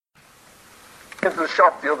into the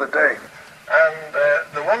shop the other day, and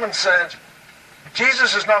the woman said,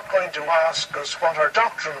 Jesus is not going to ask us what our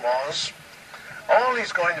doctrine was. All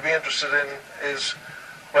he's going to be interested in is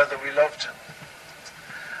whether we loved him.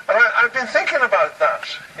 And I've been thinking about that.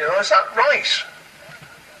 Is that right?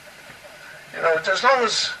 As long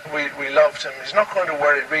as we loved him, he's not going to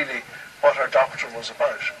worry really what our doctrine was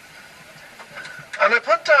about. And I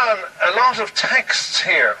put down a lot of texts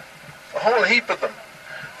here, a whole heap of them,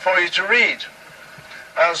 for you to read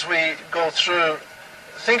as we go through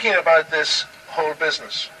thinking about this whole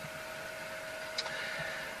business.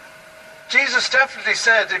 Jesus definitely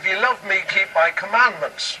said, if you love me, keep my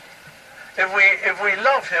commandments. If we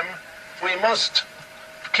love him, we must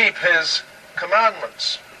keep his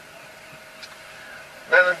commandments.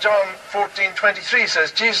 Then in John 14:23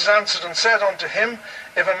 says, Jesus answered and said unto him,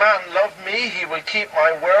 if a man love me, he will keep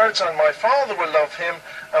my words, and my Father will love him,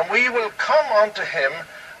 and we will come unto him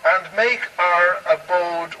and make our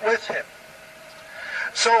abode with him.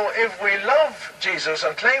 So if we love Jesus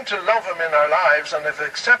and claim to love him in our lives and have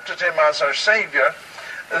accepted him as our Saviour,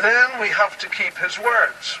 then we have to keep his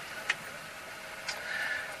words.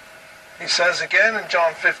 He says again in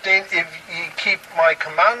John 15, if ye keep my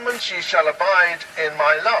commandments, ye shall abide in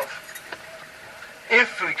my love.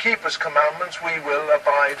 If we keep his commandments, we will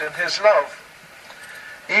abide in his love.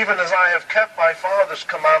 Even as I have kept my Father's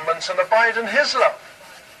commandments and abide in his love.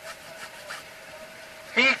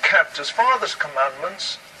 He kept his Father's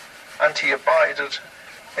commandments, and he abided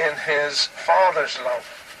in his Father's love.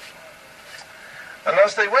 And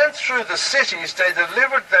as they went through the cities, they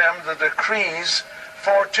delivered them the decrees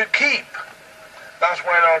for to keep, that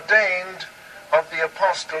were ordained of the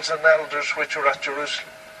apostles and elders which were at Jerusalem.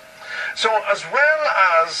 So as well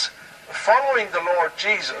as following the Lord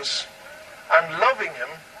Jesus and loving him,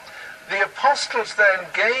 the apostles then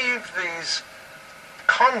gave these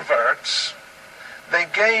converts, they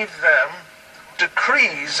gave them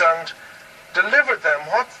decrees and delivered them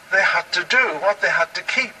what they had to do, what they had to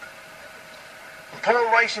keep. And Paul,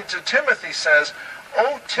 writing to Timothy, says,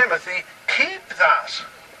 O Timothy, keep that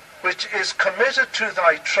which is committed to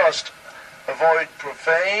thy trust. Avoid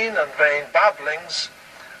profane and vain babblings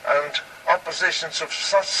and oppositions of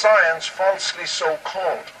science falsely so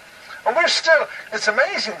called. And it's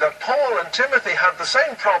amazing that Paul and Timothy had the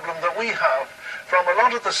same problem that we have from a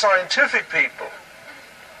lot of the scientific people.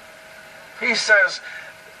 He says,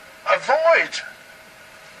 avoid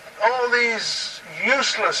all these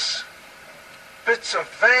useless bits of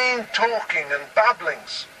vain talking and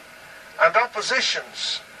babblings and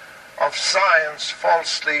oppositions of science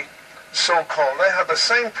falsely so called. They had the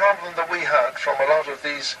same problem that we had from a lot of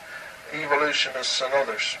these evolutionists and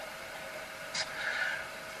others.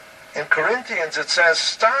 In Corinthians it says,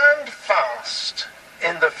 stand fast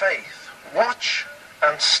in the faith. Watch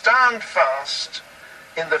and stand fast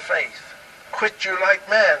in the faith. Quit you like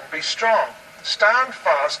men. Be strong. Stand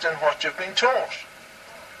fast in what you've been taught.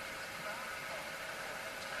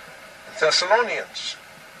 In Thessalonians,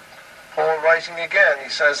 Paul writing again, he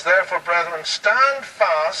says, therefore, brethren, stand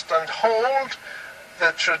fast and hold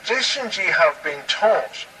the traditions ye have been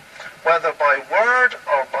taught, whether by word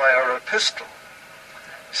or by our epistle.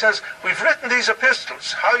 He says, we've written these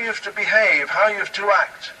epistles, how you have to behave, how you have to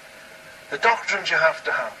act, the doctrines you have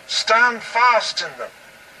to have. Stand fast in them.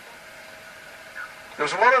 There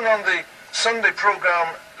was a woman on the Sunday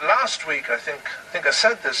program last week, I think I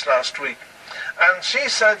said this last week, and she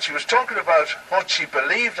said, she was talking about what she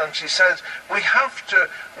believed, and she said, we have to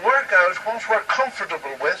work out what we're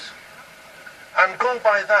comfortable with and go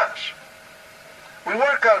by that. We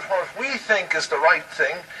work out what we think is the right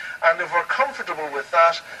thing, and if we're comfortable with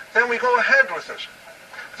that, then we go ahead with it.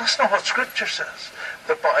 But that's not what Scripture says.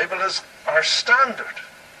 The Bible is our standard.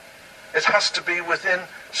 It has to be within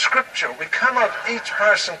Scripture. Each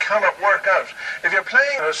person cannot work out. If you're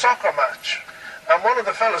playing a soccer match, and one of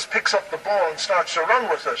the fellas picks up the ball and starts to run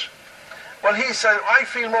with it, well, he said, I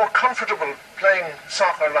feel more comfortable playing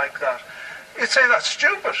soccer like that. You'd say that's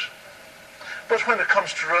stupid. But when it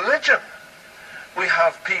comes to religion, we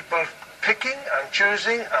have people picking and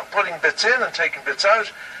choosing and putting bits in and taking bits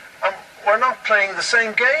out, and we're not playing the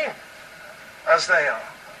same game as they are.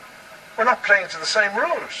 We're not playing to the same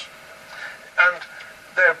rules. And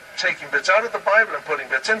they're taking bits out of the Bible and putting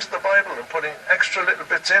bits into the Bible and putting extra little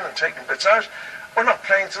bits in and taking bits out. We're not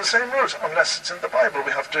playing to the same rules. Unless it's in the Bible,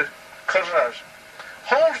 we have to cut it out.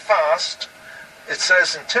 Hold fast, it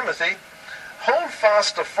says in Timothy, hold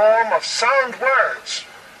fast the form of sound words,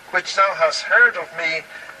 which thou hast heard of me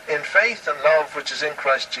in faith and love which is in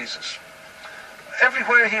Christ Jesus.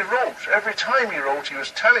 Everywhere he wrote, every time he wrote, he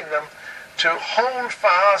was telling them to hold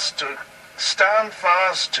fast, to stand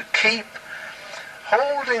fast, to keep.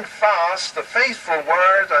 holding fast the faithful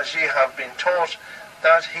word as ye have been taught,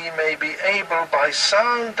 that he may be able by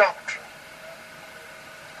sound doctrine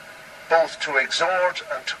both to exhort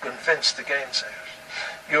and to convince the gainsayers.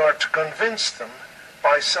 You are to convince them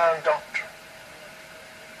by sound doctrine.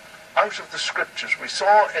 Out of the scriptures. We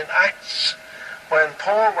saw in Acts when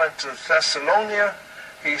Paul went to Thessalonica,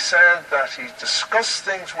 he said that he discussed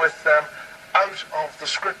things with them out of the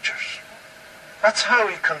scriptures. That's how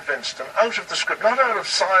he convinced them, out of the script, not out of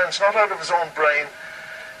science, not out of his own brain,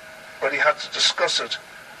 but he had to discuss it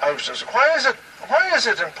out of it. Why is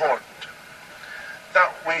it important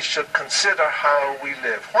that we should consider how we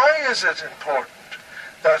live? Why is it important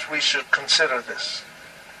that we should consider this?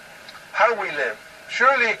 How we live.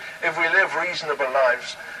 Surely if we live reasonable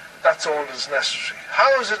lives, that's all that is necessary.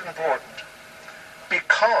 How is it important?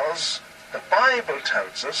 Because the Bible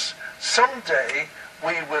tells us someday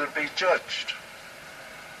we will be judged.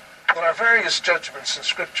 There are various judgments in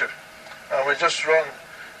Scripture, and we'll just run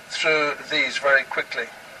through these very quickly.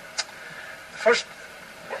 The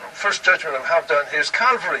first judgment I have down here is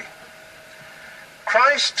Calvary.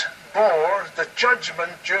 Christ bore the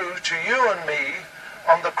judgment due to you and me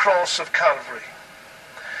on the cross of Calvary.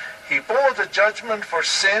 He bore the judgment for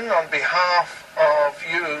sin on behalf of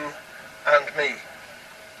you and me.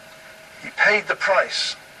 He paid the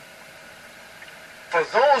price. For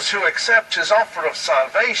those who accept his offer of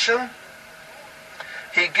salvation,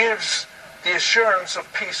 he gives the assurance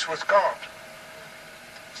of peace with God.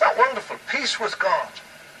 Isn't that wonderful? Peace with God.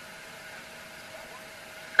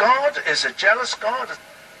 God is a jealous God.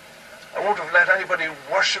 I won't have let anybody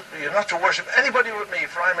worship, you're not to worship anybody with me,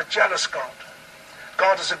 for I'm a jealous God.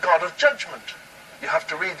 God is a God of judgment. You have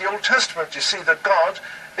to read the Old Testament. You see that God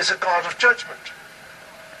is a God of judgment.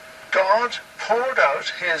 God poured out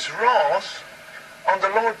his wrath on the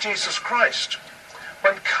Lord Jesus Christ.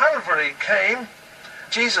 When Calvary came,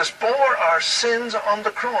 Jesus bore our sins on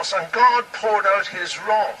the cross, and God poured out his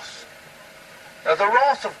wrath. Now, the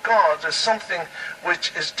wrath of God is something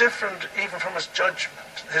which is different even from his judgment.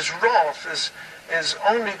 His wrath is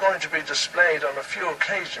only going to be displayed on a few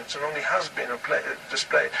occasions, and only has been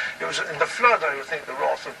displayed. It was in the flood, I would think, the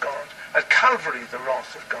wrath of God. At Calvary, the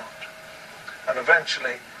wrath of God. And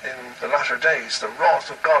eventually, in the latter days, the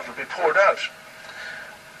wrath of God will be poured out.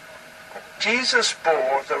 Jesus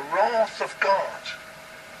bore the wrath of God.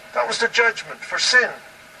 That was the judgment for sin.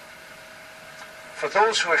 For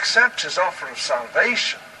those who accept his offer of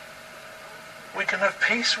salvation, we can have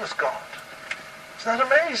peace with God. Isn't that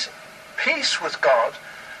amazing? Peace with God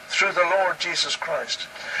through the Lord Jesus Christ.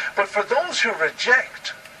 But for those who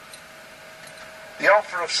reject the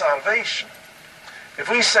offer of salvation, if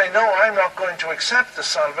we say, no, I'm not going to accept the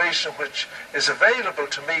salvation which is available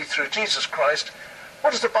to me through Jesus Christ,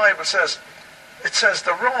 what does the Bible say? It says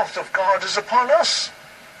the wrath of God is upon us.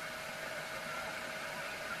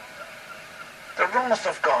 The wrath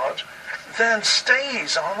of God then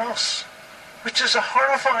stays on us, which is a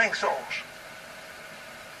horrifying thought.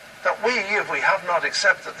 That we, if we have not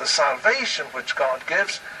accepted the salvation which God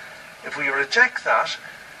gives, if we reject that,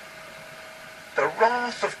 the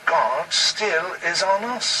wrath of God still is on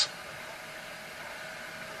us.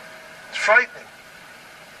 It's frightening.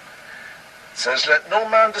 It says, let no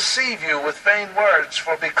man deceive you with vain words,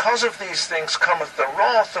 for because of these things cometh the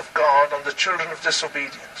wrath of God on the children of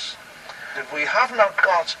disobedience. If we have not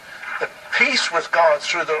got the peace with God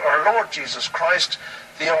through our Lord Jesus Christ,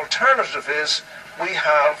 the alternative is we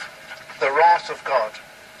have the wrath of God.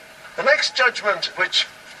 The next judgment, which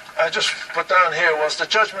I just put down here, was the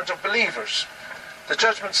judgment of believers, the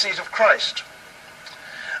judgment seat of Christ.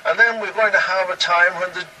 And then we're going to have a time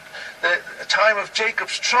when the time of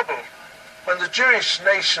Jacob's trouble, when the Jewish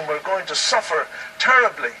nation were going to suffer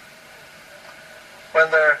terribly, when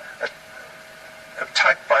they're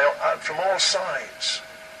attacked from all sides,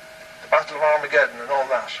 the Battle of Armageddon and all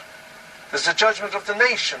that. There's the judgment of the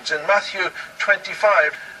nations in Matthew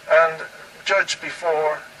 25, and judged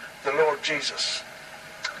before the Lord Jesus.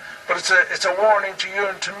 But it's a warning to you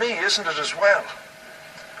and to me, isn't it, as well?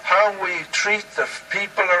 How we treat the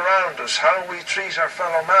people around us, how we treat our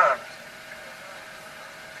fellow man.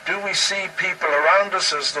 Do we see people around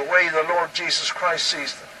us as the way the Lord Jesus Christ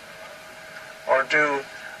sees them? Or do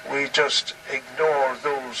we just ignore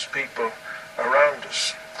those people around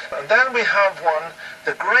us? And then we have one,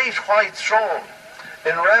 the great white throne,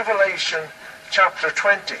 in Revelation chapter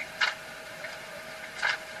 20.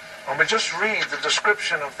 And we just read the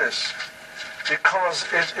description of this, because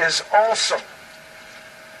it is awesome.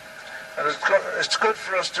 And it's good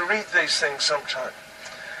for us to read these things sometime.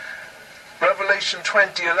 Revelation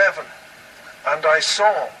 20:11. And I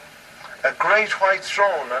saw a great white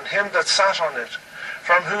throne, and him that sat on it,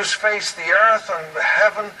 from whose face the earth and the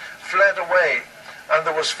heaven fled away, and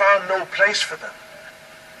there was found no place for them.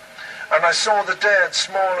 And I saw the dead,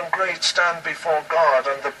 small and great, stand before God,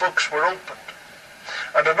 and the books were opened.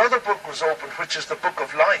 And another book was opened, which is the book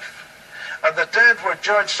of life. And the dead were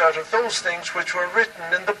judged out of those things which were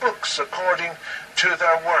written in the books according to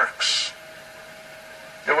their works.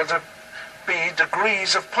 There will be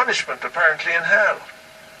degrees of punishment, apparently, in hell.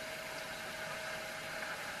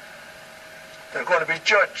 They're going to be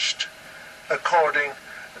judged according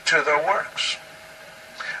to their works.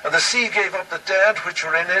 And the sea gave up the dead which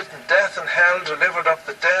were in it, and death and hell delivered up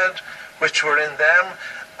the dead which were in them,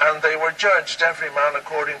 and they were judged every man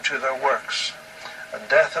according to their works. And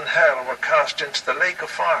death and hell were cast into the lake of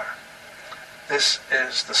fire. This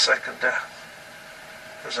is the second death.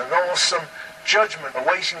 There's an awesome judgment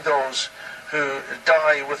awaiting those who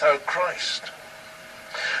die without Christ.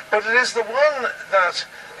 But it is the one that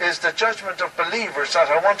is the judgment of believers that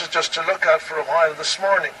I wanted just to look at for a while this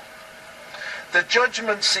morning. The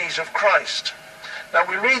judgment seat of Christ. Now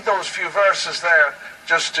we read those few verses there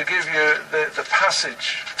just to give you the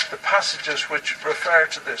passages which refer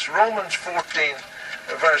to this. Romans 14,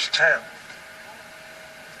 verse 10.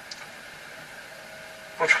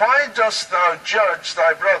 But why dost thou judge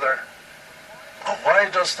thy brother? Or why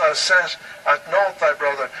dost thou set at naught thy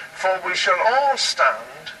brother? For we shall all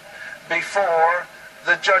stand before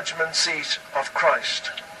the judgment seat of Christ.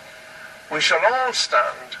 We shall all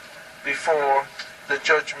stand before the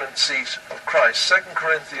judgment seat of Christ. 2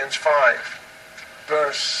 Corinthians 5,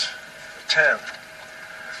 verse 10.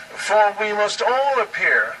 For we must all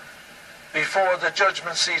appear before the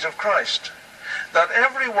judgment seat of Christ, that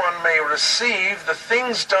every one may receive the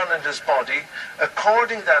things done in his body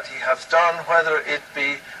according that he hath done, whether it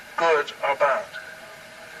be good or bad.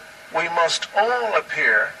 We must all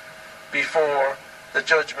appear before the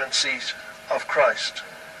judgment seat of Christ.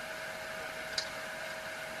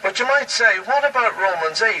 But you might say, what about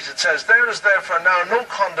Romans 8? It says, there is therefore now no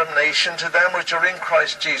condemnation to them which are in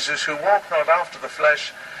Christ Jesus, who walk not after the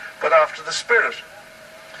flesh, but after the Spirit.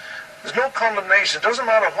 There's no condemnation. It doesn't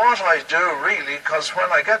matter what I do, really, because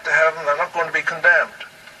when I get to heaven, I'm not going to be condemned.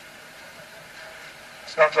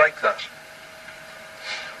 It's not like that.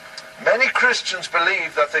 Many Christians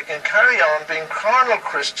believe that they can carry on being carnal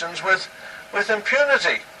Christians with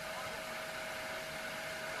impunity.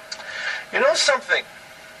 You know something?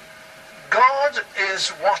 God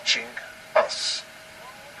is watching us.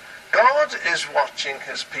 God is watching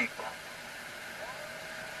his people.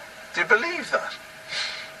 Do you believe that?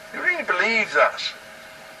 You really believe that?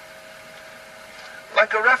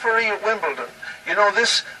 Like a referee at Wimbledon. You know,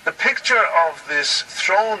 the picture of this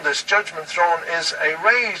throne, this judgment throne, is a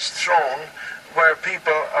raised throne where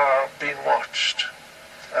people are being watched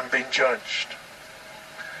and being judged.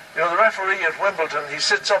 You know, the referee at Wimbledon, he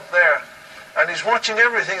sits up there and he's watching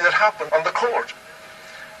everything that happened on the court.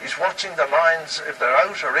 He's watching the lines, if they're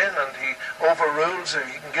out or in, and he overrules,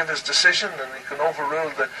 he can give his decision, and he can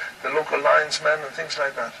overrule the local linesmen and things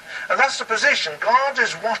like that. And that's the position. God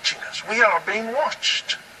is watching us. We are being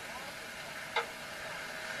watched.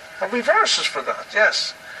 Have we verses for that?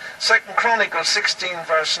 Yes. 2 Chronicles 16,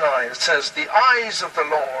 verse 9, it says, the eyes of the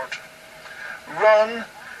Lord run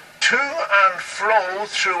to and fro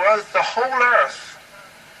throughout the whole earth,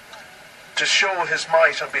 to show his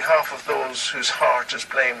might on behalf of those whose heart is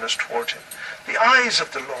blameless toward him. The eyes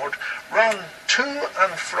of the Lord run to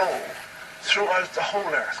and fro throughout the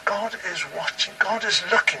whole earth. God is watching. God is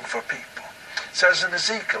looking for people. It says in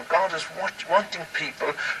Ezekiel, God is wanting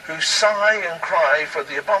people who sigh and cry for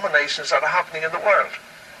the abominations that are happening in the world.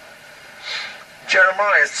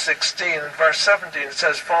 Jeremiah 16, verse 17, it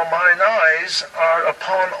says, for mine eyes are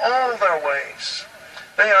upon all their ways.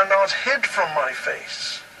 They are not hid from my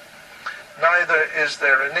face. Neither is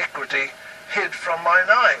their iniquity hid from mine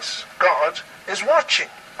eyes. God is watching.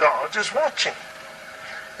 God is watching.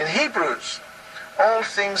 In Hebrews, all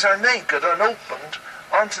things are naked and opened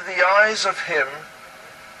unto the eyes of him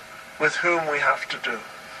with whom we have to do.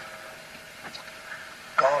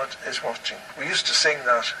 God is watching. We used to sing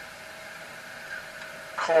that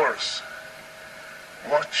chorus.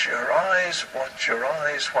 Watch your eyes,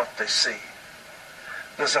 what they see.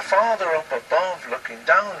 There's a Father up above looking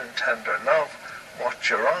down in tender love. Watch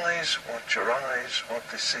your eyes, what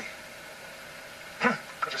they see.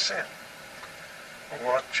 Could I say it?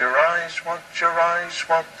 Watch your eyes, what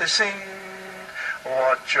they see.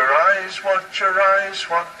 Watch your eyes,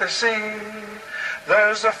 what they see.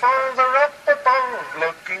 There's a Father up above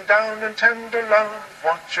looking down in tender love.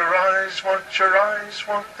 Watch your eyes, what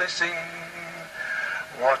they see.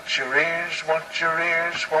 Watch your ears,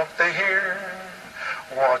 what they hear.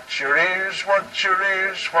 Watch your ears,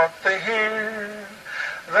 what they hear.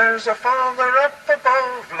 There's a Father up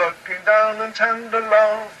above, looking down in tender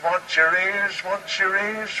love. Watch your ears, what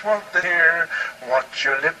they hear. Watch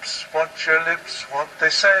your lips, what they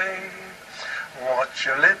say. Watch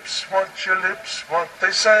your lips, what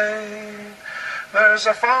they say. There's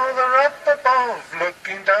a Father up above,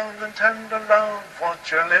 looking down in tender love.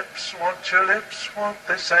 Watch your lips, what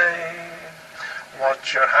they say.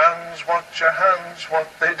 Watch your hands, what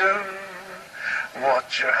they do.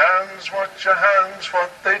 Watch your hands,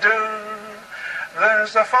 what they do.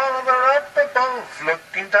 There's a Father up above,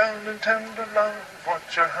 looking down in tender love.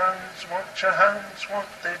 Watch your hands, what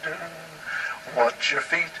they do. Watch your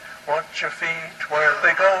feet, where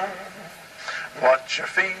they go. Watch your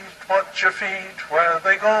feet, where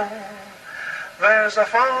they go. There's a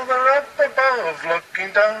Father up above,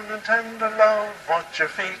 looking down in tender love. Watch your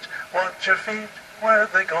feet, where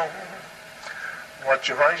they go. Watch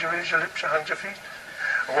your eyes, your ears, your lips, your hands, your feet.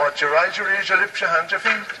 Watch your eyes, your ears, your lips, your hands, your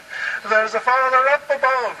feet. There's a Father up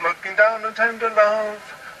above, looking down in tender love.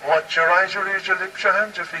 Watch your eyes, your ears, your lips, your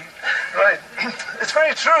hands, your feet. Right. It's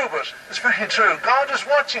very true, but it's very true. God is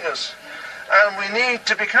watching us, and we need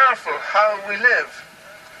to be careful how we live.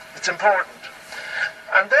 It's important.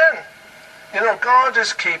 And then, God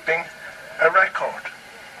is keeping a record.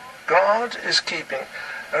 God is keeping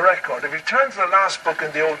a record. If you turn to the last book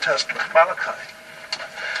in the Old Testament,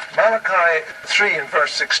 Malachi 3 and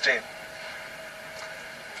verse 16.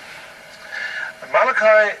 And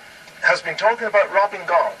Malachi has been talking about robbing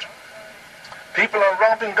God. People are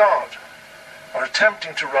robbing God, or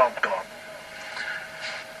attempting to rob God.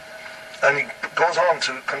 And he goes on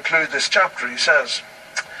to conclude this chapter. He says,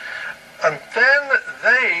 and then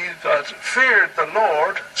they that feared the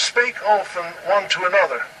Lord spake often one to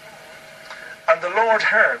another, and the Lord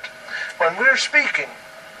heard. When we're speaking,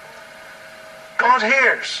 God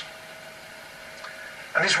hears,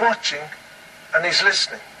 and he's watching, and he's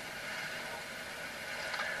listening.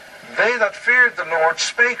 They that feared the Lord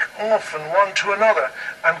spake often one to another,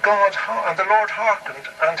 and the Lord hearkened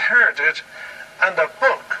and heard it, and a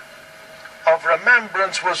book of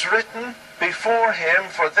remembrance was written before him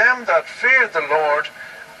for them that feared the Lord,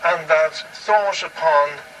 and that thought upon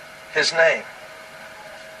his name.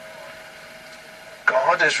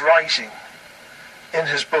 God is writing in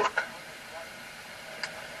his book.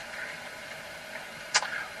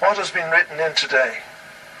 What has been written in today?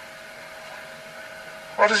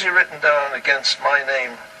 What has he written down against my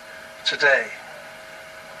name today?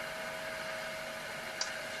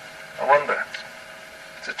 I wonder.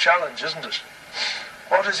 It's a challenge, isn't it?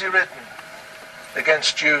 What has he written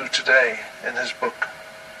against you today in his book?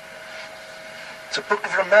 It's a book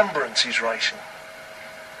of remembrance he's writing.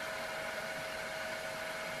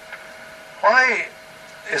 Why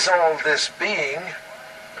is all this being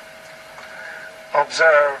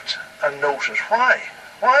observed and noted? Why?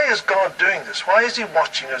 Why is God doing this? Why is he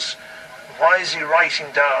watching us? Why is he writing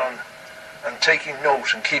down and taking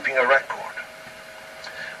note and keeping a record?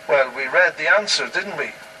 Well, we read the answer, didn't we?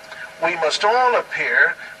 We must all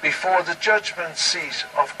appear before the judgment seat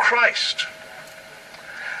of Christ,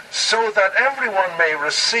 so that everyone may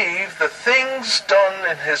receive the things done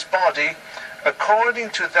in his body according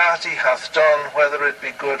to that he hath done, whether it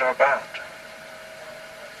be good or bad.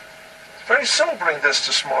 It's very sobering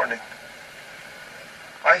this morning,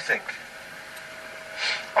 I think.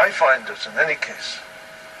 I find it in any case.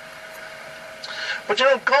 But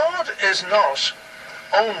God is not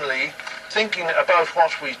only thinking about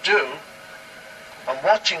what we do and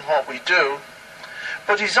watching what we do,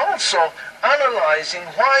 but he's also analysing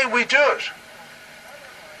why we do it.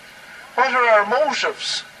 What are our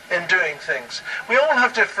motives in doing things? We all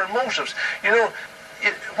have different motives.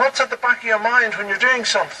 What's at the back of your mind when you're doing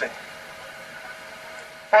something?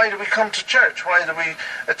 Why do we come to church? Why do we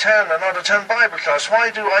attend and not attend Bible class?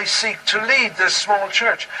 Why do I seek to lead this small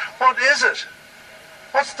church? What is it?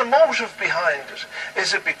 What's the motive behind it?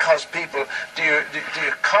 Is it because people, do you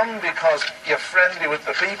come because you're friendly with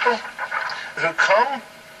the people who come?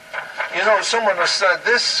 Someone has said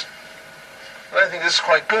this, and I think this is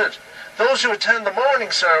quite good. Those who attend the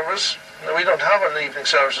morning service, we don't have an evening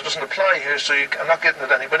service, it doesn't apply here, so I'm not getting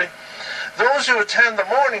at anybody. Those who attend the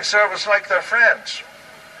morning service like their friends.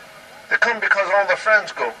 They come because all their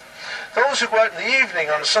friends go. Those who go out in the evening,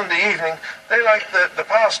 on a Sunday evening, they like the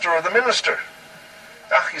pastor or the minister.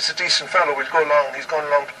 He's a decent fellow, we'll go along. He's going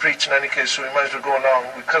along to preach in any case, so we might as well go along.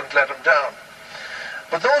 We couldn't let him down.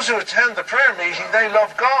 But those who attend the prayer meeting, they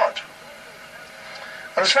love God.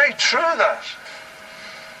 And it's very true that.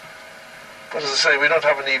 But as I say, we don't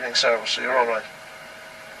have an evening service, so you're all right.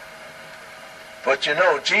 But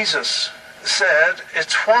Jesus said,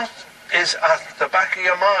 it's what is at the back of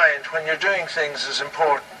your mind when you're doing things is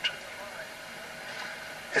important.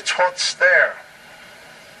 It's what's there.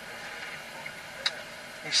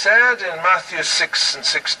 He said in Matthew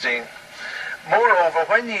 6:16, "Moreover,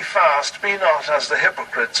 when ye fast, be not as the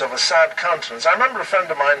hypocrites of a sad countenance." I remember a friend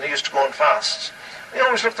of mine who used to go on fasts. He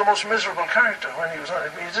always looked the most miserable character when he was on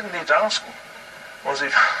it. You didn't need to ask him, was he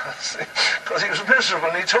fasting? Because he was miserable,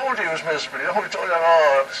 and he told you he was miserable. He always told you,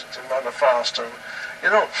 "Oh, I'm on a fast." And,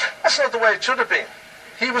 that's not the way it should have been.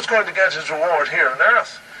 He was going to get his reward here on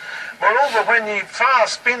earth. "Moreover, when ye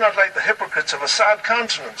fast, be not like the hypocrites of a sad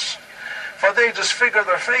countenance, for they disfigure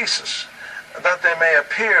their faces, that they may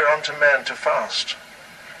appear unto men to fast.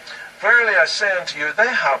 Verily I say unto you,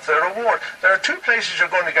 they have their reward." There are two places you're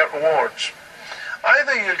going to get rewards.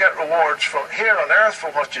 Either you'll get rewards from here on earth for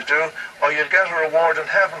what you do, or you'll get a reward in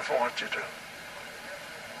heaven for what you do.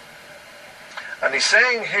 And he's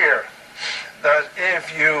saying here that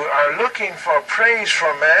if you are looking for praise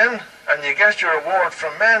from men, and you get your reward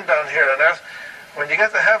from men down here on earth, when you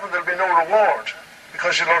get to heaven there'll be no reward,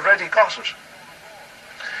 because you've already got it.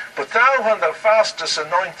 "But thou, when thou fastest,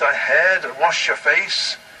 anoint thy head, and wash your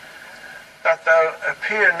face, that thou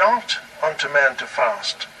appear not unto men to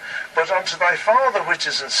fast, but unto thy Father which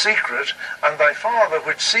is in secret, and thy Father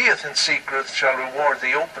which seeth in secret shall reward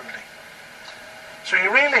thee openly." So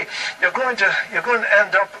you're going to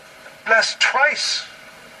end up blessed twice.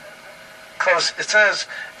 Because it says,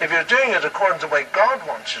 if you're doing it according to the way God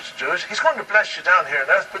wants you to do it, he's going to bless you down here on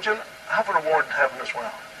earth, but you'll have a reward in heaven as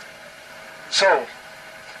well. So,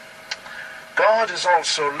 God is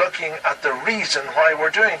also looking at the reason why we're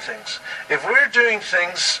doing things. If we're doing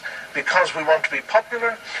things because we want to be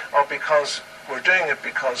popular, or because we're doing it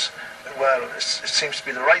because, well, it seems to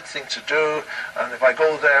be the right thing to do, and if I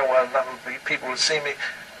go there, well, people will see me.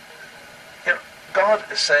 God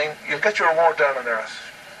is saying, you'll get your reward down on earth,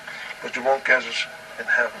 but you won't get it in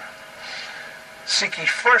heaven. "Seek ye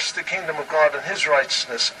first the kingdom of God and his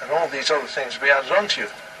righteousness, and all these other things will be added unto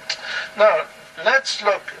you." Now, let's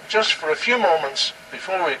look just for a few moments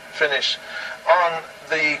before we finish on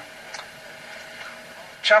the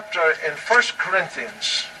chapter in 1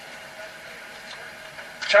 Corinthians,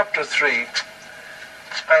 chapter 3,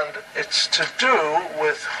 and it's to do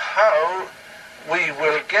with how we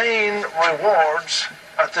will gain rewards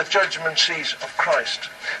at the judgment seat of Christ.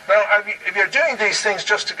 Now, if you're doing these things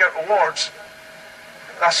just to get rewards,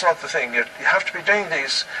 that's not the thing. You have to be doing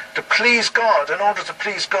these to please God, in order to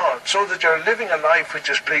please God, so that you're living a life which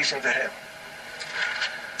is pleasing to him.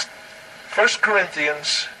 1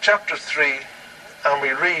 Corinthians chapter 3, and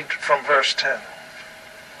we read from verse 10.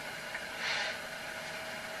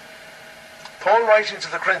 Paul writing to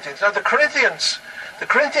the Corinthians. Now the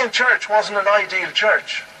Corinthian church wasn't an ideal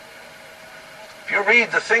church. If you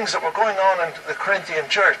read the things that were going on in the Corinthian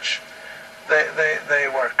church, they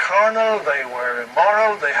were carnal, they were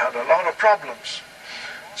immoral, they had a lot of problems.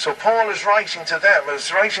 So Paul is writing to them.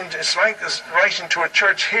 It's like writing to a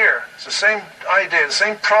church here. It's the same idea, the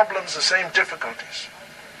same problems, the same difficulties.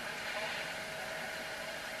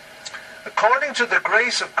 "According to the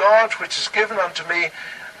grace of God which is given unto me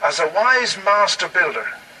as a wise master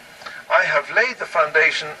builder, I have laid the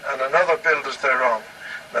foundation, and another buildeth thereon."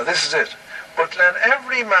 Now this is it. "But let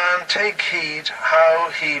every man take heed how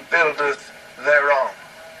he buildeth thereon."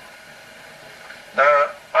 Now,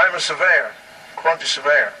 I'm a surveyor, quantity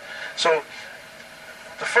surveyor. So,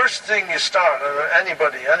 the first thing you start, and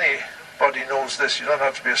anybody knows this, you don't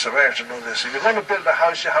have to be a surveyor to know this. If you're going to build a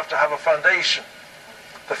house, you have to have a foundation.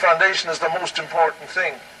 The foundation is the most important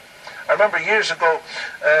thing. I remember years ago,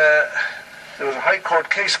 there was a High Court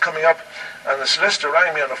case coming up, and the solicitor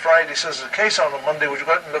rang me on a Friday. He says, "There's a case on Monday, would you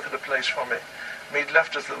go out and look at the place for me?" And he'd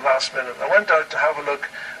left it at the last minute. I went out to have a look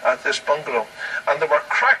at this bungalow, and there were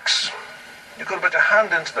cracks. You could put your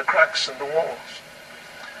hand into the cracks in the walls.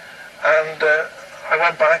 And I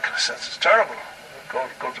went back and I said, "It's terrible.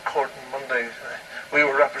 Go to court on Monday." We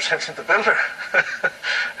were representing the builder.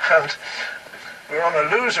 And we were on a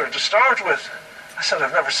loser to start with. I said,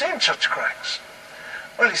 "I've never seen such cracks."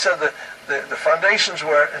 Well, he said that the foundations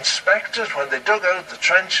were inspected. When they dug out the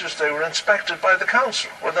trenches, they were inspected by the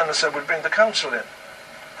council. Well, then I said, "We'll bring the council in."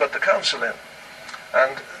 Got the council in.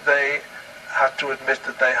 And they had to admit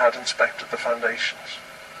that they had inspected the foundations.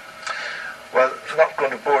 Well, I'm not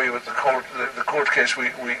going to bore you with the court case.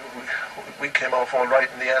 We came off all right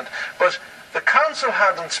in the end. But the council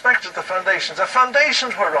had inspected the foundations. The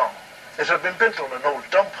foundations were wrong. It had been built on an old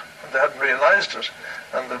dump, and they hadn't realized it,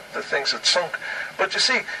 and the things had sunk. But you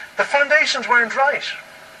see, the foundations weren't right.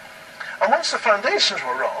 And once the foundations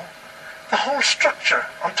were wrong, the whole structure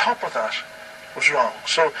on top of that was wrong.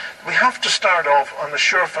 So we have to start off on a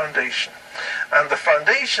sure foundation. And the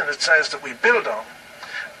foundation, it says, that we build on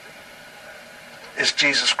is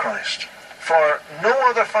Jesus Christ. For no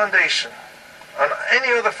other foundation, on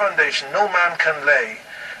any other foundation, no man can lay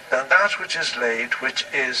than that which is laid, which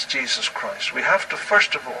is Jesus Christ. We have to,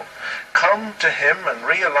 first of all, come to him and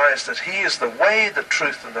realize that he is the way, the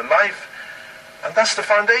truth, and the life. And that's the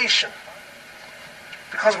foundation.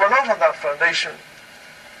 Because we're not on that foundation,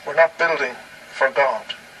 we're not building for God.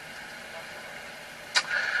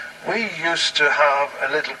 We used to have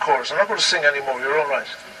a little chorus. I'm not going to sing anymore, you're all right.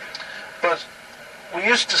 But we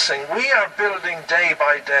used to sing, we are building day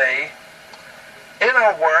by day in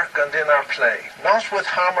our work and in our play, not with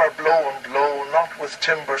hammer blow and blow, not with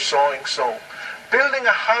timber sawing so. Building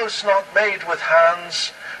a house not made with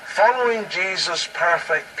hands, following Jesus'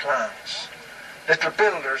 perfect plans. Little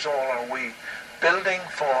builders all are we, building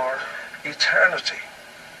for eternity.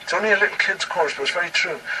 It's only a little kid's course, but it's very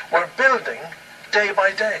true. We're building day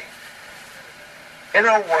by day. In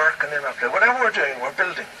our work and in our play. Whatever we're doing, we're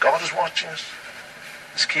building. God is watching us.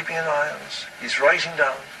 He's keeping an eye on us. He's writing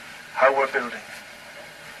down how we're building.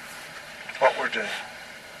 What we're doing.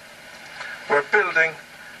 We're building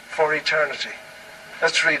for eternity.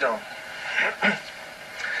 Let's read on.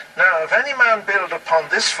 Now, if any man build upon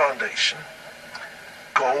this foundation,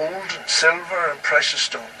 gold and silver and precious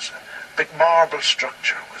stones, a big marble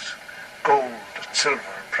structure with gold and silver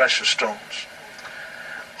and precious stones,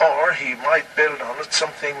 or he might build on it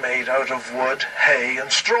something made out of wood, hay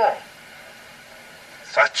and straw,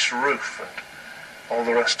 thatched roof and all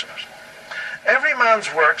the rest of it. Every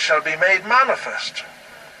man's work shall be made manifest.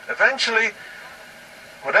 Eventually,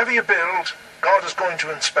 whatever you build, God is going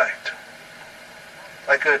to inspect,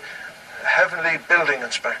 like a heavenly building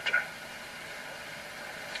inspector.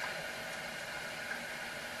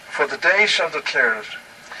 For the day shall declare it,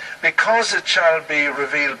 because it shall be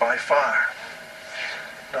revealed by fire.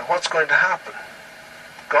 Now what's going to happen?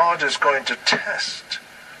 God is going to test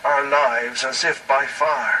our lives as if by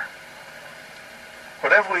fire.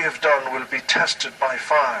 Whatever we have done will be tested by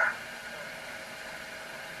fire.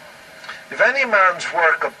 If any man's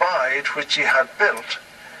work abide which he had built,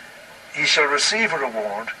 he shall receive a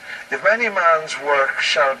reward. If any man's work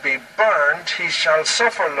shall be burned, he shall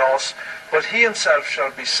suffer loss, but he himself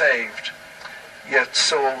shall be saved. Yet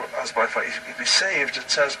so as by fire. He'll be saved, it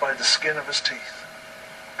says, by the skin of his teeth.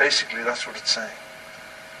 Basically, that's what it's saying.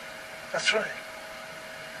 That's right.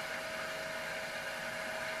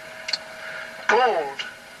 Gold,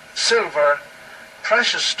 silver,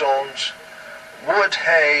 precious stones, wood,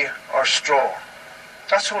 hay, or straw.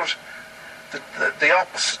 That's what the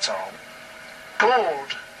opposites are.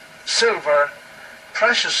 Gold, silver,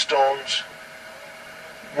 precious stones,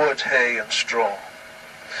 wood, hay, and straw.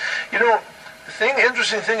 You know, the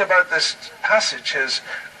interesting thing about this passage is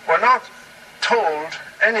we're not told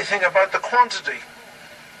anything about the quantity.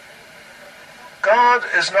 God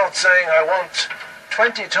is not saying, I want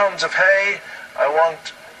 20 tons of hay, I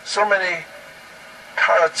want so many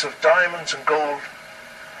carats of diamonds and gold.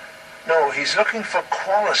 No, he's looking for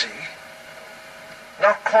quality,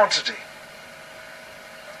 not quantity.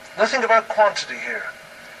 Nothing about quantity here.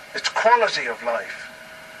 It's quality of life.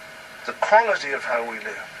 The quality of how we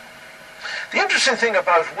live. The interesting thing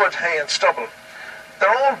about wood, hay and stubble, they're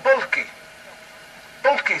all bulky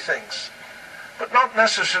things, but not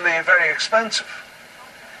necessarily very expensive.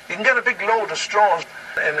 You can get a big load of straws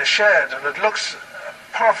in a shed and it looks a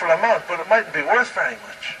powerful amount, but it mightn't be worth very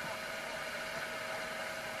much.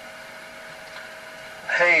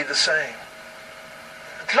 Hay the same.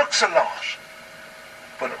 It looks a lot,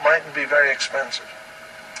 but it mightn't be very expensive.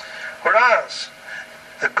 Whereas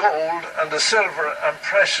the gold and the silver and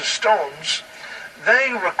precious stones,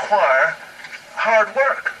 they require hard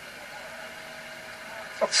work.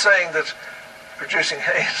 Not saying that producing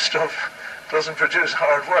hay and stuff doesn't produce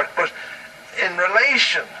hard work, but in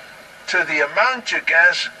relation to the amount you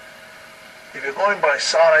get, if you're going by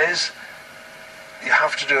size, you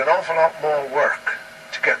have to do an awful lot more work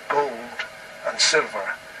to get gold and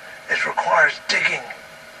silver. It requires digging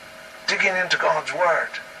into God's Word,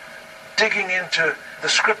 digging into the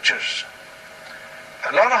Scriptures.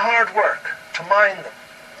 A lot of hard work to mine them.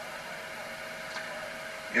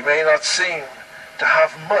 You may not seem to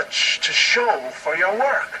have much to show for your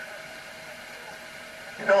work.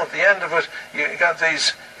 You know, at the end of it, you got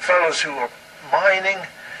these fellows who are mining,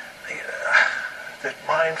 that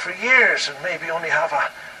mine for years and maybe only have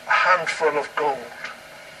a handful of gold.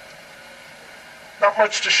 Not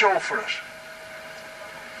much to show for it.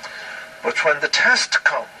 But when the test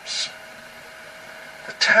comes,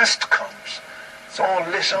 it's all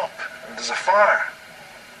lit up and there's a fire.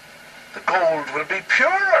 The gold will be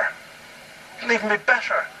purer. It'll even be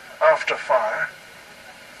better after fire.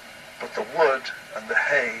 But the wood and the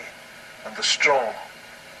hay and the straw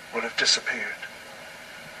will have disappeared.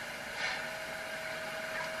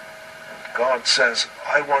 And God says,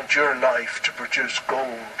 I want your life to produce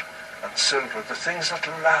gold and silver, the things that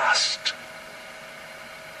last.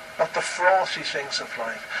 Not the frothy things of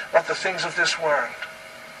life, not the things of this world.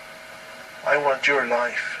 I want your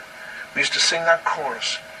life. We used to sing that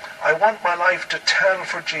chorus. I want my life to tell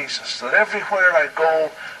for Jesus, that everywhere I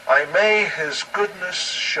go, I may his goodness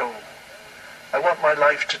show. I want my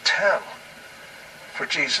life to tell for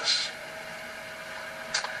Jesus.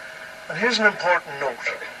 And here's an important note.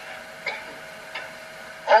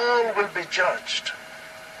 All will be judged.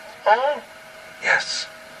 All? Yes.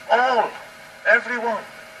 All. Everyone.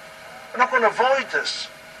 We're not going to avoid this.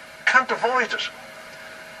 Can't avoid it.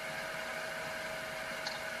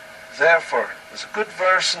 Therefore, there's a good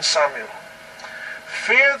verse in Samuel.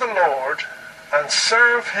 Fear the Lord and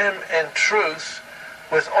serve him in truth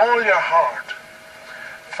with all your heart.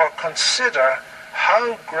 For consider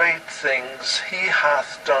how great things he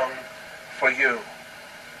hath done for you.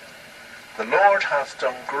 The Lord hath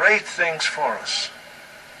done great things for us,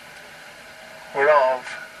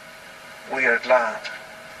 whereof we are glad.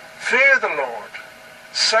 Fear the Lord,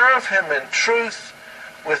 serve him in truth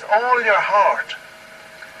with all your heart,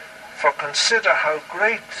 for consider how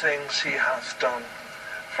great things he hath done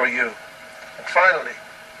for you. And finally,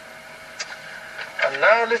 and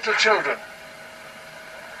now little children,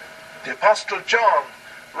 the Apostle John,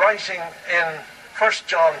 writing in 1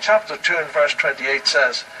 John chapter 2 and verse 28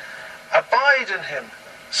 says, abide in him,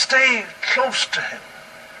 stay close to him,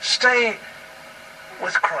 stay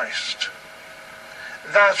with Christ,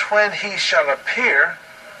 that when he shall appear,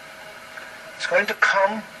 he's going to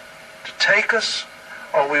come to take us,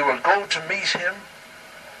 or we will go to meet him,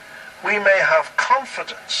 we may have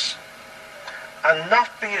confidence and not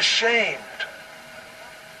be ashamed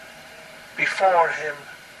before him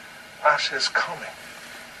at his coming.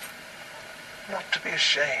 Not to be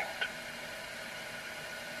ashamed.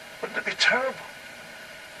 Wouldn't it be terrible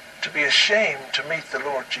to be ashamed to meet the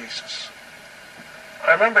Lord Jesus?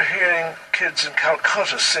 I remember hearing kids in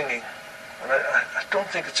Calcutta singing, and I don't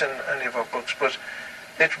think it's in any of our books, but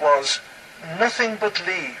it was nothing but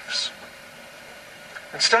leaves.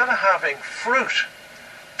 Instead of having fruit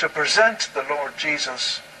to present to the Lord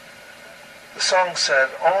Jesus, the song said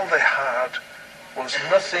all they had was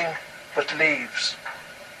nothing but leaves.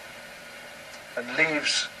 And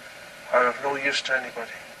leaves are of no use to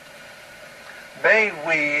anybody. May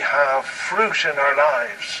we have fruit in our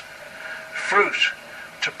lives, fruit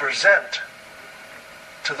to present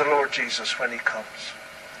to the Lord Jesus when he comes,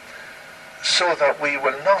 so that we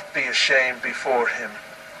will not be ashamed before him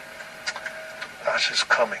at his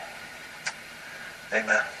coming.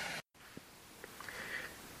 Amen.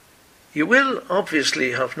 You will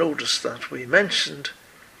obviously have noticed that we mentioned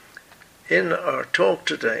in our talk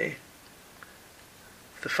today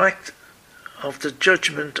the fact of the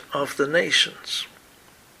judgment of the nations.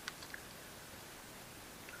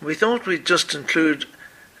 We thought we'd just include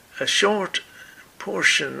a short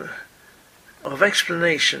portion of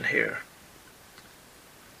explanation here.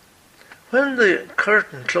 When the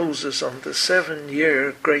curtain closes on the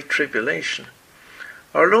 7-year Great Tribulation,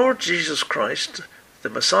 our Lord Jesus Christ, the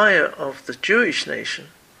Messiah of the Jewish nation,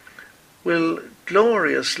 will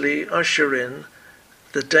gloriously usher in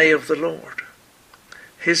the day of the Lord,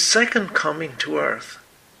 his second coming to earth,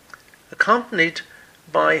 accompanied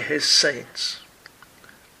by his saints.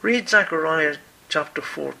 Read Zechariah chapter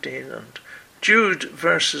 14 and Jude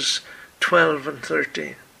verses 12 and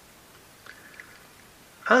 13.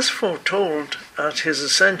 As foretold at his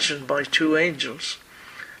ascension by 2 angels,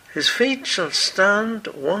 his feet shall stand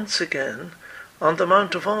once again on the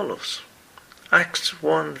Mount of Olives. Acts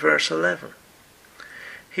 1 verse 11.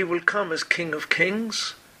 He will come as King of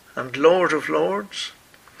Kings and Lord of Lords,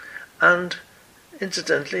 and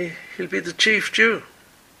incidentally he'll be the chief Jew,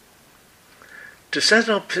 to set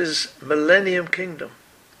up his millennium kingdom,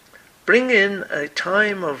 bring in a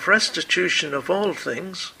time of restitution of all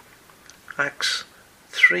things, Acts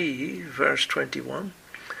 3 verse 21,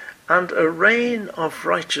 and a reign of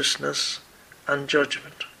righteousness and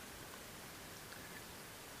judgment.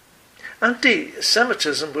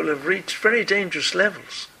 Anti-Semitism will have reached very dangerous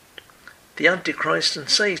levels. The Antichrist and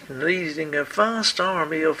Satan, leading a vast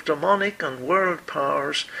army of demonic and world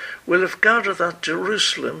powers, will have gathered at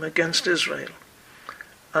Jerusalem against Israel,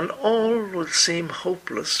 and all will seem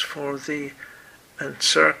hopeless for the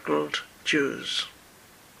encircled Jews.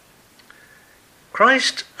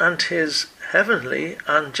 Christ and his heavenly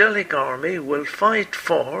angelic army will fight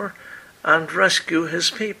for and rescue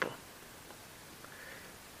his people.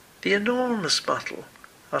 The enormous battle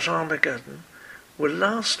at Armageddon will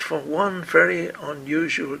last for one very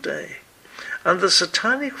unusual day, and the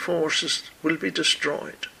satanic forces will be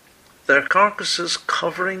destroyed, their carcasses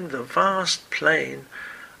covering the vast plain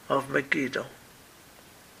of Megiddo.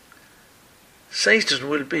 Satan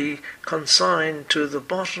will be consigned to the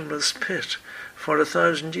bottomless pit for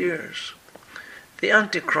 1,000 years. The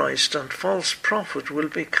Antichrist and false prophet will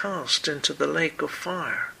be cast into the lake of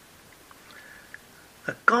fire.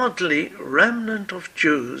 A godly remnant of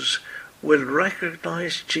Jews will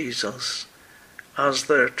recognize Jesus as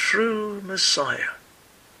their true Messiah.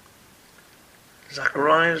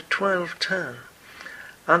 Zechariah 12:10.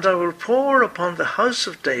 And I will pour upon the house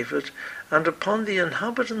of David and upon the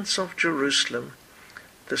inhabitants of Jerusalem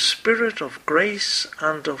the spirit of grace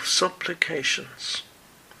and of supplications.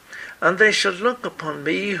 And they shall look upon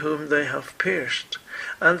me whom they have pierced,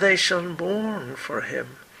 and they shall mourn for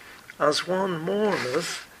him, as one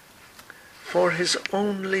mourneth for his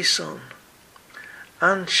only son,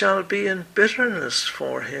 and shall be in bitterness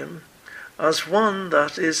for him, as one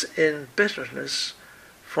that is in bitterness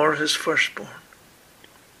for his firstborn.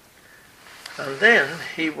 And then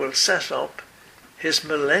he will set up his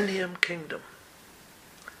millennium kingdom.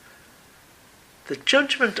 The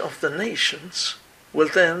judgment of the nations will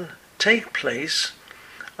then take place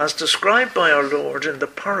as described by our Lord in the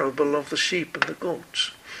parable of the sheep and the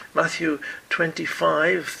goats, Matthew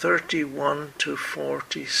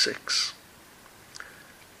 25:31-46.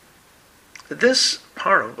 This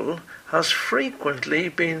parable has frequently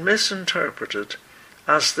been misinterpreted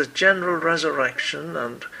as the general resurrection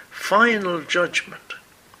and final judgment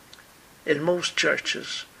in most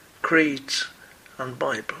churches, creeds, and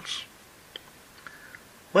Bibles.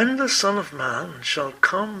 When the Son of Man shall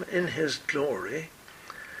come in his glory,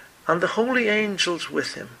 and the holy angels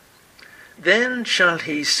with him, then shall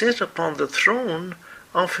he sit upon the throne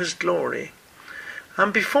of his glory,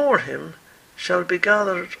 and before him shall be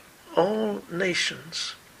gathered all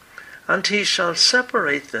nations, and he shall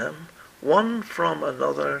separate them one from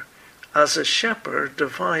another, as a shepherd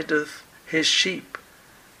divideth his sheep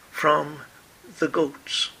from the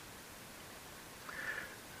goats.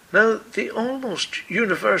 Now, the almost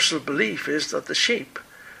universal belief is that the sheep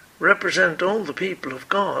represent all the people of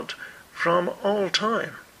God from all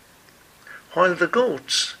time, while the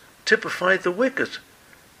goats typify the wicked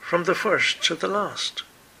from the first to the last.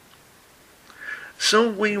 So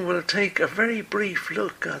we will take a very brief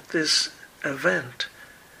look at this event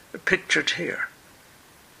pictured here.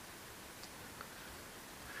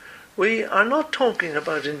 We are not talking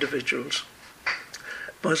about individuals,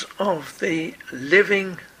 but of the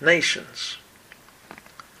living nations.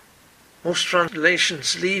 Most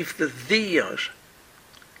translations leave the "thee" out,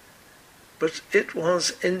 but it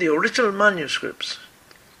was in the original manuscripts,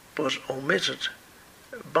 but omitted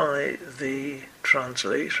by the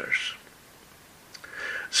translators.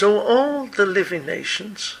 So all the living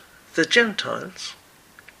nations, the Gentiles,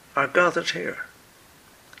 are gathered here.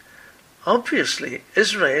 Obviously,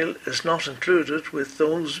 Israel is not included with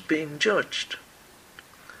those being judged.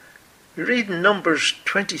 We read in Numbers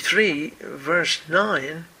 23, verse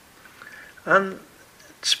 9, and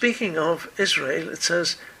speaking of Israel, it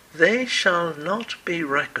says, "They shall not be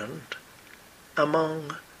reckoned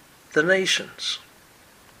among the nations."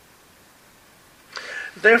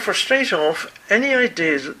 Therefore, straight off, any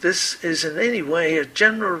idea that this is in any way a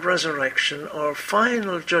general resurrection or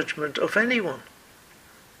final judgment of anyone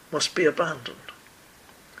must be abandoned.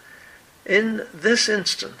 In this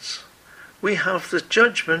instance, we have the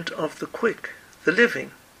judgment of the quick, the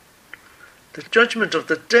living. The judgment of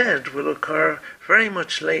the dead will occur very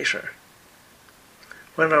much later,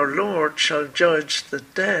 when our Lord shall judge the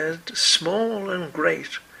dead, small and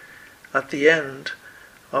great, at the end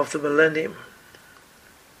of the millennium.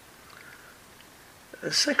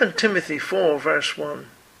 2 Timothy 4, verse 1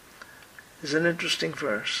 is an interesting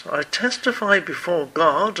verse. "I testify before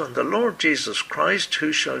God and the Lord Jesus Christ,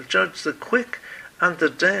 who shall judge the quick and the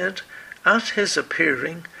dead at his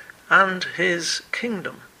appearing and his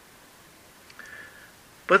kingdom."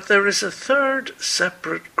 But there is a third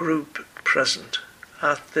separate group present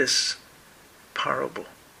at this parable,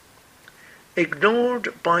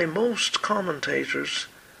 ignored by most commentators,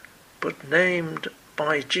 but named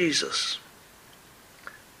by Jesus.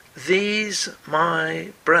 "These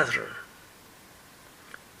my brethren,"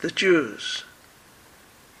 the Jews,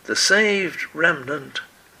 the saved remnant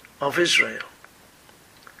of Israel.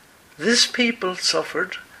 This people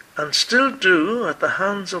suffered and still do at the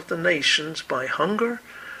hands of the nations by hunger,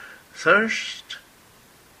 thirst,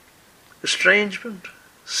 estrangement,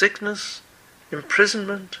 sickness,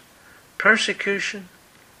 imprisonment, persecution,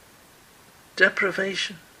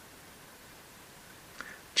 deprivation.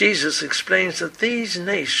 Jesus explains that these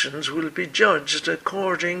nations will be judged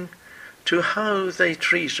according to how they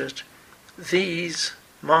treated these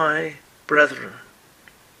my brethren.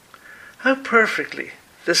 How perfectly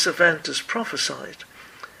this event is prophesied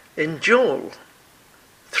in Joel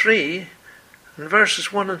 3 and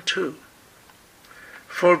verses 1 and 2.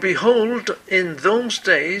 For behold, in those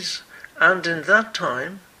days and in that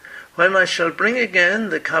time, when I shall bring again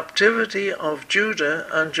the captivity of Judah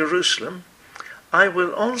and Jerusalem, I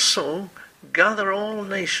will also gather all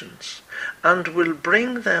nations, and will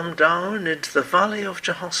bring them down into the valley of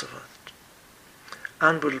Jehoshaphat,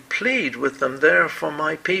 and will plead with them there for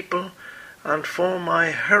my people and for my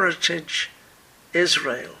heritage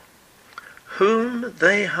Israel, whom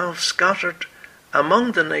they have scattered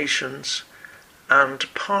among the nations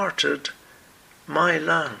and parted my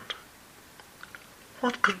land.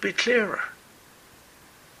 What could be clearer?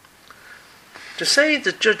 To say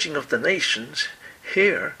the judging of the nations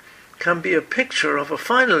here can be a picture of a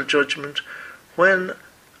final judgment when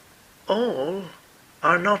all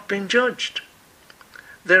are not being judged.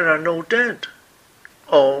 There are no dead.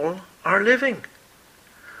 All are living.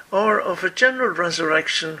 Or of a general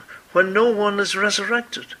resurrection when no one is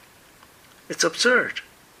resurrected. It's absurd.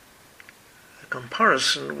 A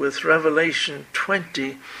comparison with Revelation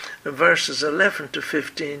 20 verses 11 to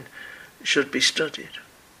 15 should be studied.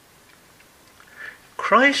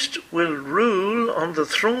 Christ will rule on the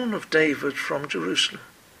throne of David from Jerusalem.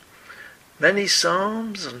 Many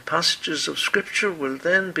psalms and passages of Scripture will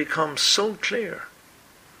then become so clear,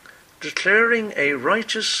 declaring a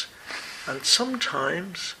righteous and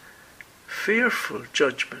sometimes fearful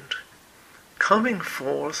judgment coming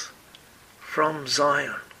forth from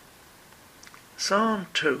Zion. Psalm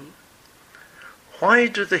 2. Why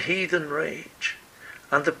do the heathen rage,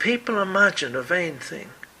 and the people imagine a vain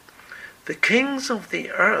thing? The kings of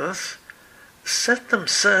the earth set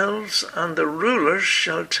themselves, and the rulers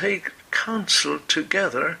shall take counsel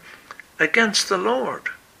together against the Lord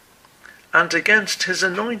and against his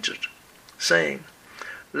anointed, saying,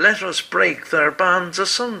 Let us break their bands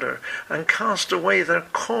asunder, and cast away their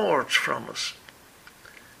cords from us.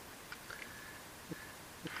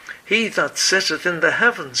 He that sitteth in the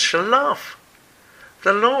heavens shall laugh.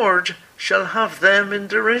 The Lord shall have them in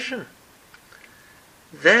derision.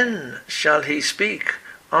 Then shall he speak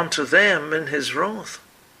unto them in his wrath,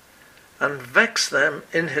 and vex them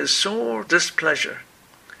in his sore displeasure.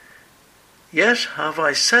 Yet have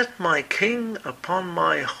I set my king upon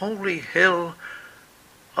my holy hill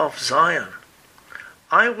of Zion.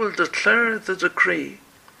 I will declare the decree.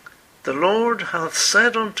 The Lord hath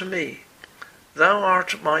said unto me, Thou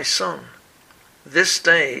art my son. This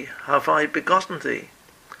day have I begotten thee.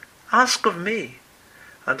 Ask of me,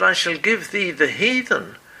 and I shall give thee the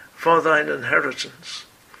heathen for thine inheritance,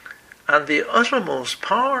 and the uttermost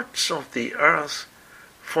parts of the earth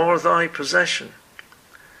for thy possession.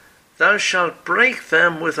 Thou shalt break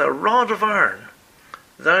them with a rod of iron.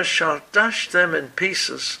 Thou shalt dash them in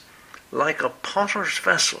pieces like a potter's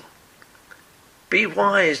vessel. Be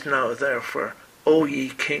wise now, therefore, O ye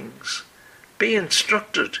kings. Be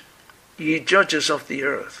instructed, ye judges of the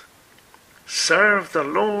earth. Serve the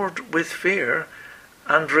Lord with fear,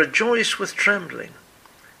 and rejoice with trembling.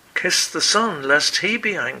 Kiss the Son, lest he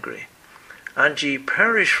be angry, and ye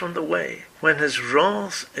perish from the way, when his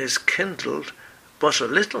wrath is kindled but a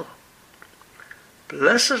little.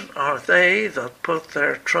 Blessed are they that put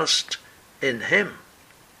their trust in him.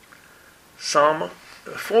 Psalm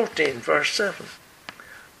 14, verse 7.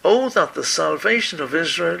 O that the salvation of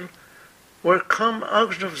Israel were come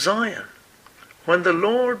out of Zion, when the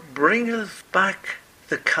Lord bringeth back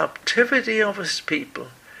the captivity of his people.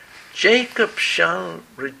 Jacob shall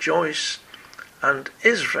rejoice, and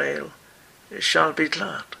Israel shall be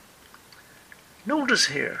glad. Notice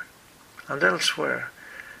here and elsewhere,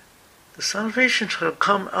 the salvation shall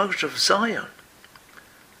come out of Zion,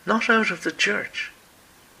 not out of the church.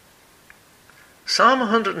 Psalm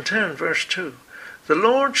 110, verse 2. The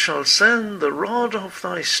Lord shall send the rod of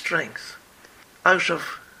thy strength out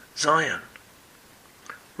of Zion.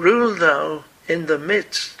 Rule thou in the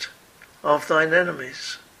midst of thine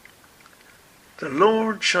enemies. The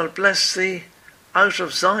Lord shall bless thee out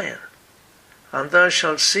of Zion, and thou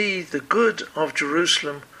shalt see the good of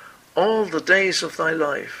Jerusalem all the days of thy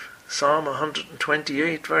life. Psalm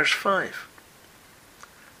 128, verse 5.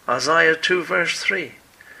 Isaiah 2, verse 3.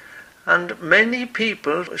 And many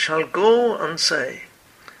people shall go and say,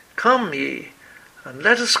 Come ye, and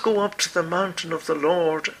let us go up to the mountain of the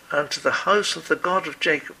Lord, and to the house of the God of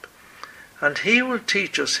Jacob, and he will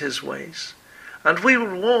teach us his ways, and we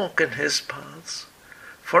will walk in his paths.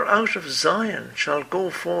 For out of Zion shall go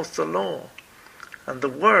forth the law, and the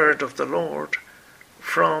word of the Lord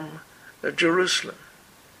from Jerusalem.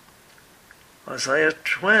 Isaiah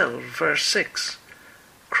 12, verse 6.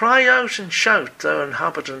 Cry out and shout, thou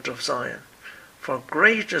inhabitant of Zion, for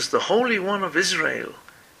great is the Holy One of Israel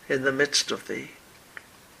in the midst of thee.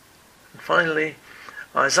 And finally,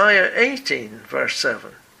 Isaiah 18, verse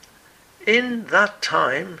 7. In that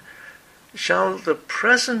time shall the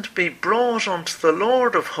present be brought unto the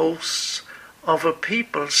Lord of hosts of a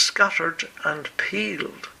people scattered and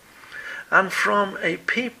peeled, and from a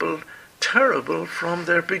people terrible from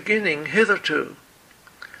their beginning hitherto,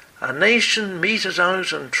 a nation meted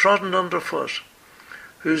out and trodden underfoot,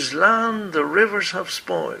 whose land the rivers have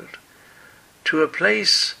spoiled, to a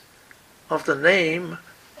place of the name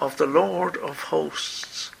of the Lord of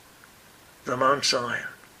hosts, the Mount Zion.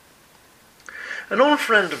 An old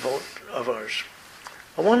friend of ours,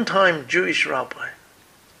 a one-time Jewish rabbi,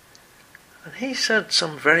 and he said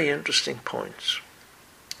some very interesting points,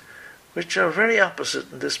 which are very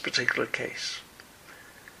opposite in this particular case.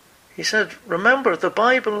 He said, remember, the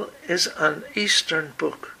Bible is an Eastern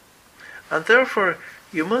book, and therefore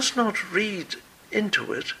you must not read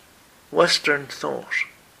into it Western thought.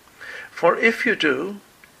 For if you do,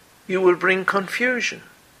 you will bring confusion.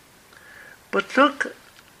 But look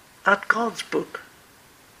at God's book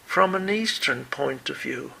from an Eastern point of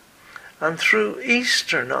view, and through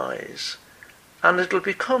Eastern eyes, and it will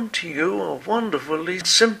become to you a wonderfully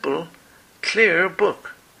simple, clear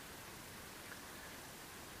book.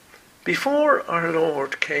 Before our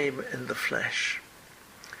Lord came in the flesh,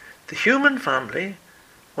 the human family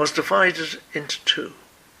was divided into two,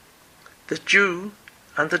 the Jew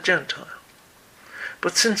and the Gentile.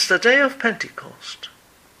 But since the day of Pentecost,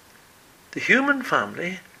 the human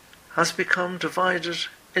family has become divided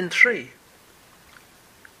in three,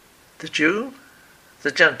 the Jew,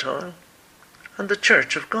 the Gentile, and the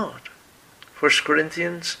Church of God. 1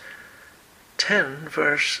 Corinthians 10,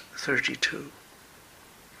 verse 32.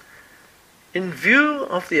 In view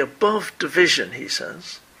of the above division, he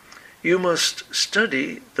says, you must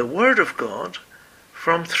study the Word of God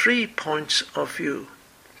from 3 points of view.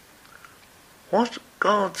 What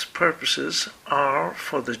God's purposes are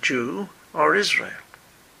for the Jew or Israel?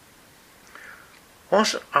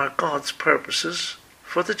 What are God's purposes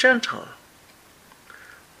for the Gentile?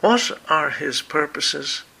 What are his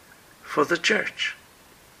purposes for the church?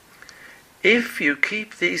 If you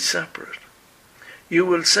keep these separate, you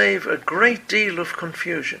will save a great deal of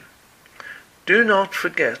confusion. Do not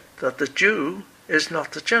forget that the Jew is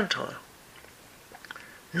not the Gentile.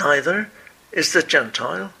 Neither is the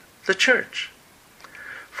Gentile the church.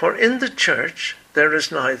 For in the church there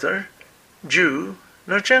is neither Jew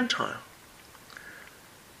nor Gentile,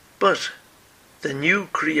 but the new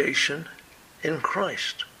creation in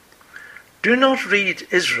Christ. Do not read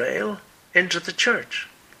Israel into the church,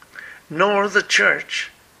 nor the church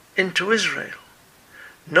into Israel,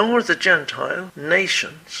 nor the Gentile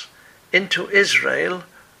nations into Israel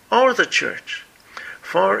or the church.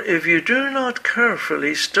 For if you do not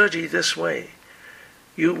carefully study this way,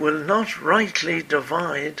 you will not rightly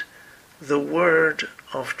divide the word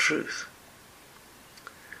of truth.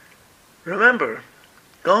 Remember,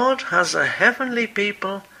 God has a heavenly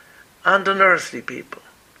people and an earthly people.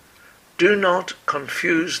 Do not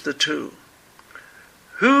confuse the two.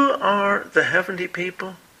 Who are the heavenly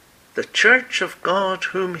people? The church of God,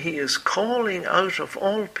 whom he is calling out of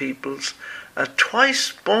all peoples, a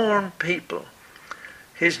twice-born people,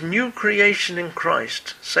 his new creation in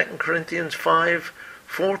Christ, 2 Corinthians 5,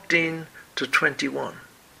 14 to 21.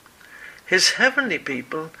 His heavenly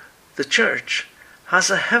people, the church, has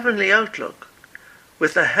a heavenly outlook,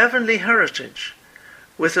 with a heavenly heritage,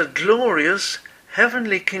 with a glorious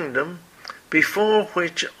heavenly kingdom before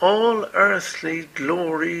which all earthly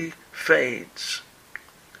glory fades.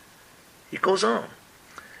 He goes on.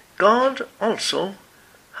 God also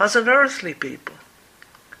has an earthly people.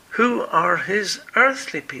 Who are his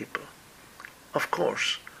earthly people? Of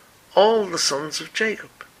course, all the sons of Jacob.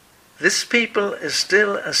 This people is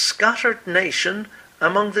still a scattered nation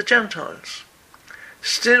among the Gentiles,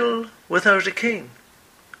 still without a king.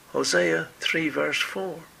 Hosea 3 verse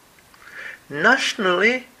 4.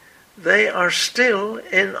 Nationally, they are still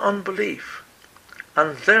in unbelief,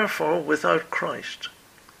 and therefore without Christ.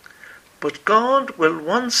 But God will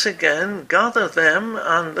once again gather them,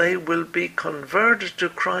 and they will be converted to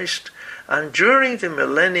Christ, and during the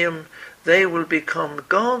millennium they will become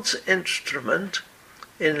God's instrument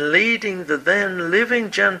in leading the then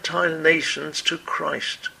living Gentile nations to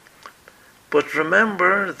Christ. But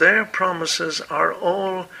remember, their promises are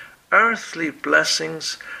all earthly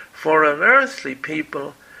blessings for an earthly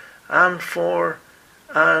people and for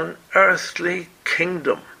an earthly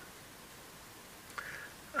kingdom.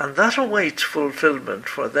 And that awaits fulfillment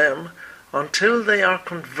for them until they are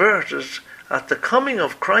converted at the coming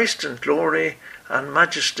of Christ in glory and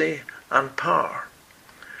majesty and power.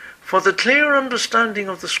 For the clear understanding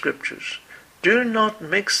of the Scriptures, do not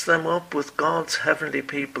mix them up with God's heavenly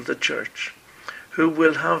people, the church, who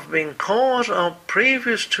will have been caught up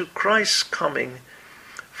previous to Christ's coming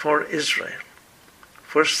for Israel.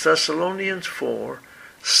 1 Thessalonians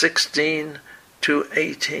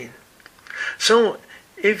 4:16-18. So,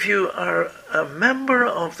 if you are a member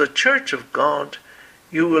of the Church of God,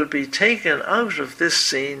 you will be taken out of this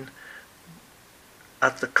scene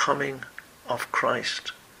at the coming of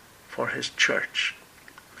Christ for his church.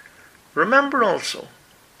 Remember also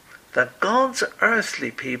that God's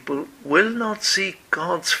earthly people will not see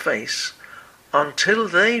God's face until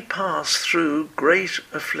they pass through great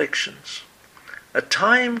afflictions, a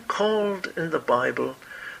time called in the Bible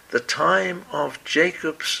the time of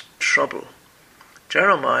Jacob's trouble.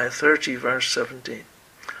 Jeremiah 30 verse 17.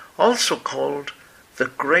 Also called the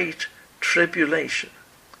Great Tribulation.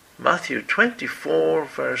 Matthew 24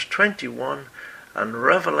 verse 21 and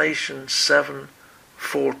Revelation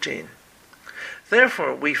 7:14.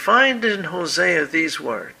 Therefore we find in Hosea these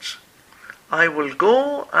words, I will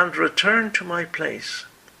go and return to my place,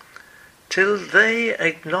 till they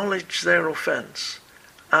acknowledge their offence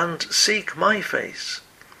and seek my face.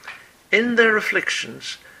 In their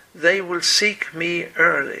afflictions they will seek me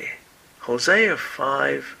early. Hosea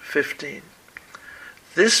 5:15.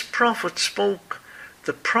 This prophet spoke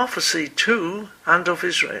the prophecy to and of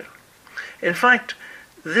Israel. In fact,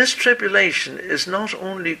 this tribulation is not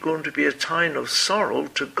only going to be a time of sorrow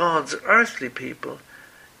to God's earthly people,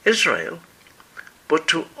 Israel, but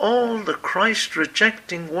to all the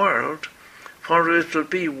Christ-rejecting world, for it will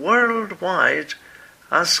be worldwide,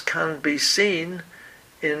 as can be seen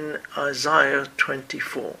in Isaiah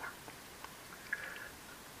 24.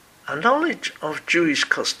 A knowledge of Jewish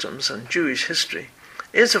customs and Jewish history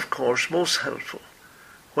is, of course, most helpful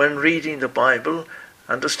when reading the Bible,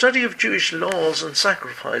 and the study of Jewish laws and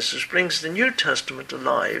sacrifices brings the New Testament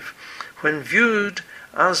alive when viewed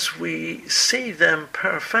as we see them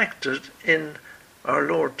perfected in our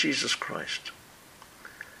Lord Jesus Christ.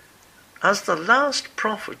 As the last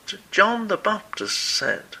prophet John the Baptist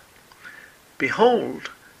said,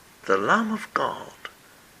 Behold, the Lamb of God,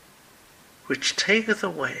 which taketh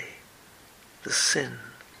away the sin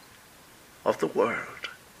of the world.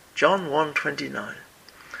 John 1:29.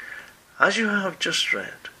 As you have just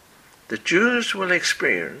read, the Jews will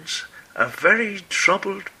experience a very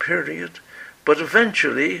troubled period, but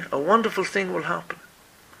eventually a wonderful thing will happen.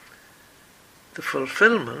 The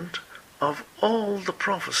fulfillment of all the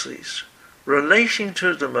prophecies relating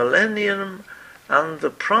to the millennium and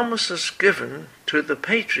the promises given to the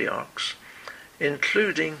patriarchs,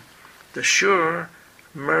 including the sure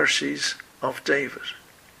mercies of David.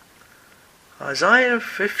 Isaiah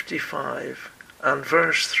 55 and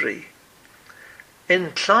verse 3.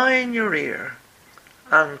 Incline your ear,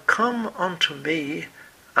 and come unto me,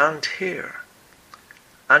 and hear,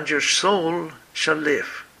 and your soul shall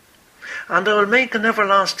live. And I will make an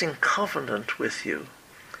everlasting covenant with you,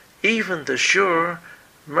 even the sure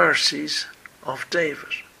mercies of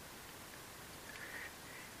David.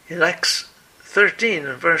 In Acts 13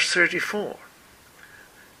 and verse 34.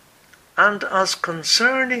 And as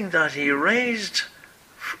concerning that he raised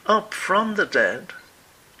up from the dead,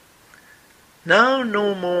 now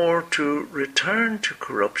no more to return to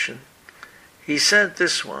corruption, he said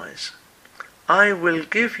this wise, I will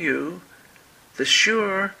give you the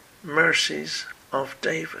sure mercies of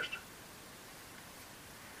David.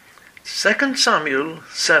 2 Samuel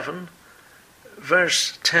 7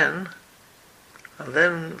 verse 10 and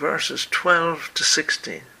then verses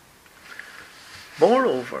 12-16.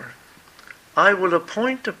 Moreover, I will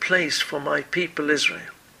appoint a place for my people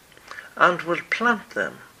Israel, and will plant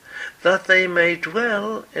them, that they may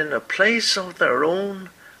dwell in a place of their own,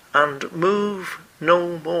 and move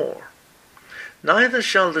no more. Neither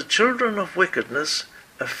shall the children of wickedness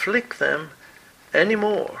afflict them any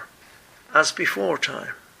more, as before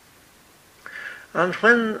time. And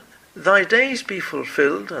when thy days be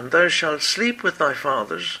fulfilled, and thou shalt sleep with thy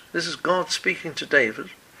fathers, this is God speaking to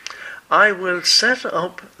David, I will set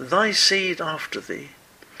up thy seed after thee,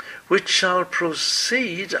 which shall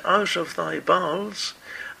proceed out of thy bowels,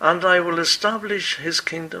 and I will establish his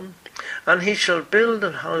kingdom, and he shall build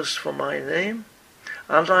an house for my name,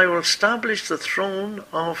 and I will establish the throne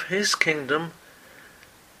of his kingdom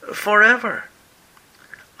forever.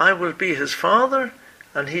 I will be his father,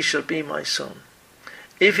 and he shall be my son.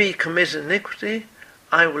 If he commit iniquity,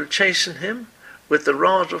 I will chasten him with the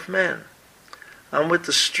rod of men, and with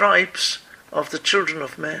the stripes of the children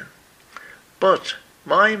of men. But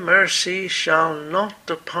my mercy shall not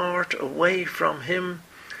depart away from him,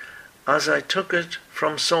 as I took it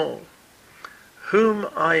from Saul, whom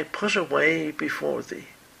I put away before thee.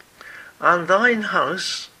 And thine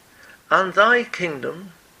house and thy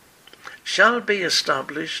kingdom shall be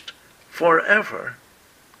established forever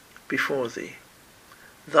before thee.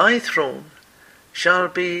 Thy throne shall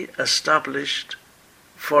be established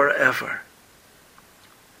forever.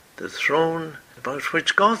 The throne about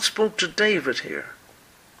which God spoke to David here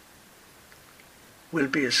will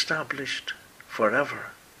be established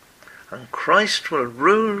forever. And Christ will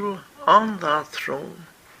rule on that throne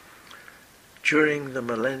during the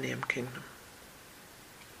Millennium Kingdom.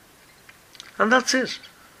 And that's it.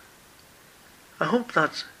 I hope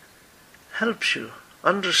that helps you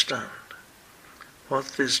understand what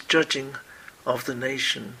this judging of the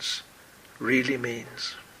nations really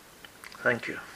means. Thank you.